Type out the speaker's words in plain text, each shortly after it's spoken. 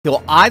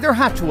He'll either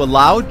have to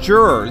allow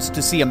jurors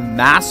to see a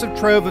massive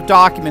trove of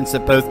documents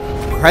that both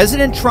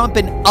President Trump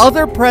and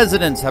other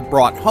presidents have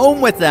brought home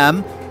with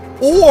them,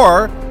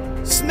 or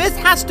Smith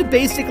has to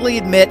basically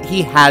admit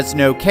he has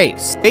no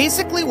case.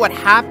 Basically what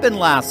happened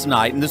last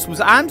night, and this was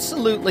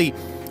absolutely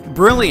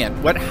brilliant,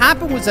 what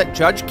happened was that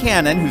Judge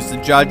Cannon, who's the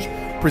judge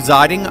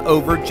presiding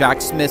over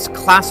Jack Smith's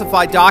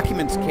classified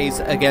documents case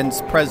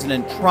against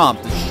President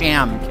Trump, the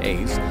sham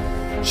case,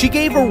 she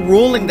gave a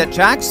ruling that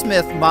Jack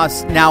Smith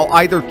must now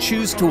either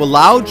choose to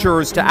allow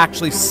jurors to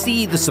actually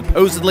see the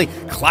supposedly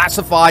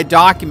classified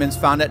documents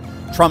found at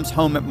Trump's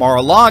home at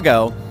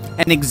Mar-a-Lago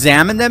and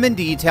examine them in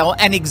detail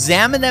and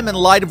examine them in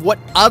light of what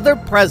other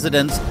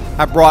presidents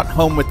have brought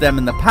home with them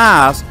in the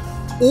past,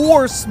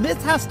 or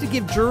Smith has to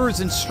give jurors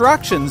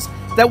instructions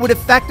that would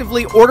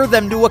effectively order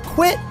them to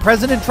acquit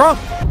President Trump.